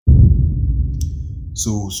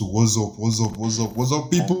So what's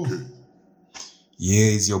up, people? Okay.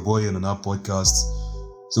 Yeah, it's your boy on another podcast.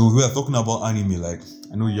 So we are talking about anime. Like,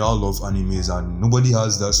 I know y'all love animes, and nobody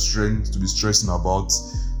has that strength to be stressing about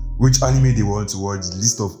which anime they want to watch. The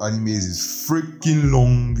list of animes is freaking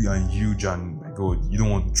long and huge, and my god, you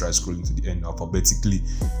don't want to try scrolling to the end alphabetically.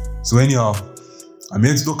 So anyhow, I'm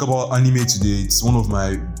here to talk about anime today. It's one of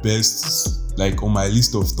my best, like on my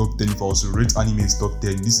list of top 10. If I was to rate animes top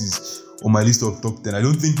 10, this is on my list of top 10. I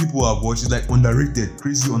don't think people have watched it. Like underrated,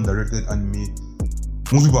 crazy underrated anime.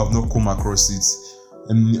 Most people have not come across it.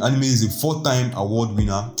 Anime is a 4-time award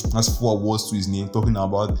winner. That's 4 awards to his name. Talking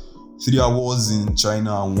about 3 awards in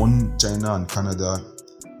China and 1 China and Canada.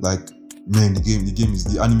 Like, man,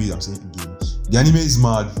 the anime is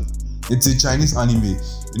mad. It's a Chinese anime.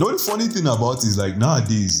 You know the funny thing about it is, like,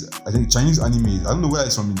 nowadays, I think Chinese anime, I don't know where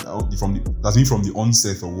it's from the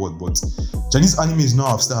onset or what, but Chinese animes now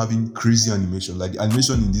have started having crazy animation. Like the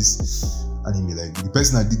animation in this anime, like the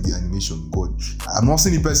person that did the animation, god, I'm not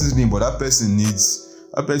saying the person's name, but that person needs,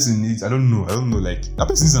 I don't know, like that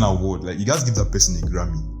person needs an award. Like you guys give that person a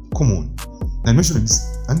Grammy. Come on. The animation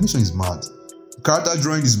is mad. The character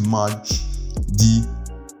drawing is mad.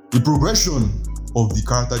 The progression of the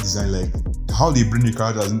character design, like how they bring the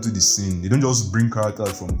characters into the scene. They don't just bring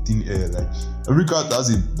characters from thin air. Like every character has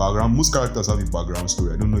a background. Most characters have a background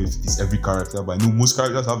story. I don't know if it's every character, but I know most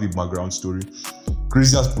characters have a background story.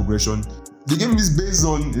 Crazy ass progression. The game is based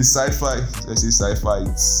on a sci-fi.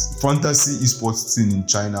 It's fantasy esports thing in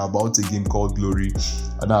China about a game called Glory.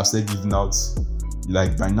 And I've started giving out,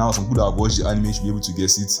 like by now, some people that have watched the anime should be able to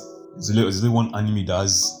guess it. There's only one anime that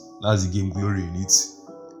has the game Glory in it.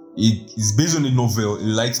 It is based on a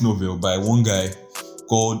light novel by one guy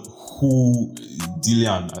called Hu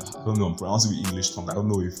Dilian. I don't know, I'm pronouncing it with English tongue. I don't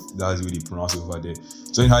know if that's the way they pronounce it over there.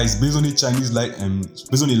 So anyhow, it's based on a Chinese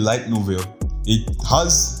based on a light novel. It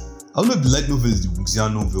has, I don't know if the light novel is the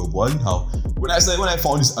Wuxian novel, but anyhow, when I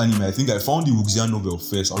found this anime, I think I found the Wuxian novel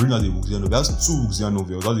first. I originally had the Wuxian novel. It has 2 Wuxian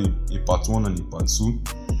novels. It has a part 1 and a part 2.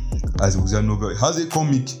 As a Wuxian novel, it has a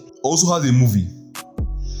comic, also has a movie.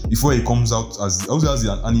 Before it comes out also has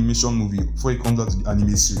an animation movie before it comes out to the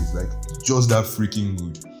anime series, like just that freaking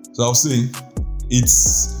good. So I was saying,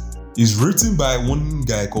 it's written by one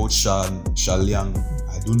guy called Shaliang.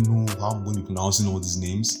 I don't know how I'm going to be pronouncing all these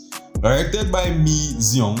names. Directed by Mi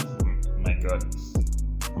Xiong. Oh my god,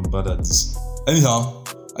 I'm bad at this. Anyhow,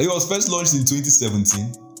 it was first launched in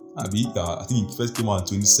 2017. I think it first came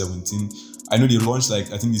out in 2017. I know they launched,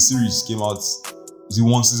 like, I think the series came out, is it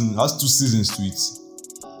 1 season? It has 2 seasons to it.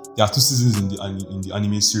 There are 2 seasons in the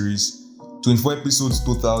anime series. 24 episodes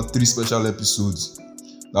total, 3 special episodes.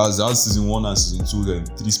 That's season 1 and season 2, then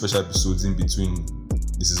 3 special episodes in between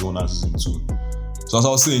the season 1 and season 2. So as I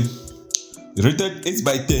was saying, rated 8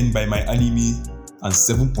 by 10 by My Anime and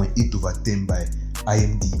 7.8 over 10 by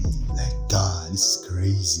IMDb. Like, God, this is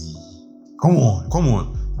crazy. Come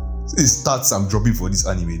on. These stats I'm dropping for this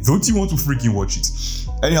anime. Don't you want to freaking watch it?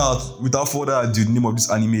 Anyhow, without further ado, the name of this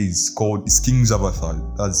anime is King's Avatar.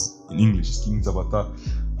 That's in English, it's King's Avatar.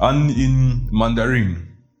 And in Mandarin,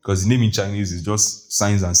 because the name in Chinese is just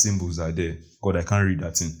signs and symbols are there. God, I can't read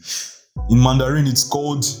that thing. In Mandarin, it's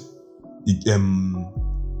called is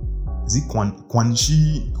it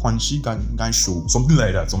Quanxi Gansho? Something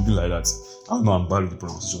like that. I don't know, I'm bad with the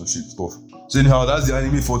pronunciation stuff. So anyhow, that's the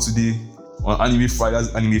anime for today. On Anime Fridays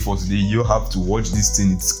anime for today, you have to watch this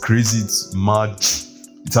thing. It's crazy, it's mad.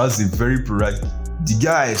 It has a very the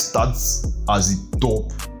guy starts as the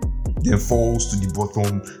top, then falls to the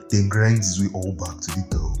bottom, then grinds his way all back to the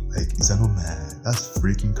top. Like, is that not mad? That's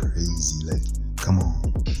freaking crazy. Like, come on.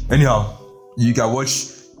 Anyhow, you can watch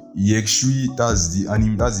Yexhui. That's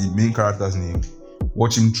the main character's name.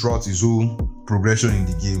 Watch him throughout his whole progression in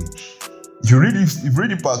the game. If you read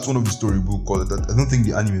the part 1 of the storybook, because I don't think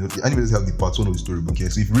the anime doesn't have the part 1 of the storybook here.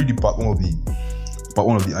 So if you read the part 1 of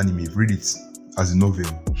the anime, read it as a novel.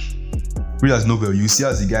 You see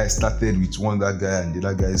as the guy started with one that guy and the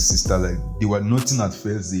other guy's sister, like they were nothing at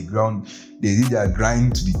first. They did their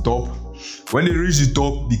grind to the top. When they reached the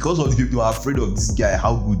top, because of the people were afraid of this guy,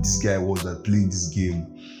 how good this guy was at playing this game,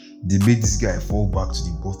 they made this guy fall back to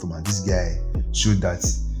the bottom, and this guy showed that,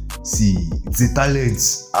 see, it's a talent.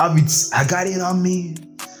 I got it on me.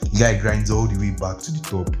 The guy grinds all the way back to the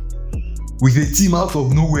top with a team out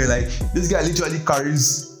of nowhere. Like, this guy literally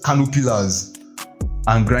carries canopilas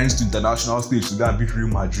and grinds to international stage to go and beat Real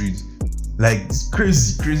Madrid. Like, it's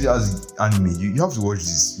crazy as anime. You have to watch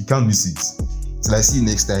this. You can't miss it. Till I see you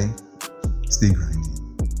next time, stay grinding.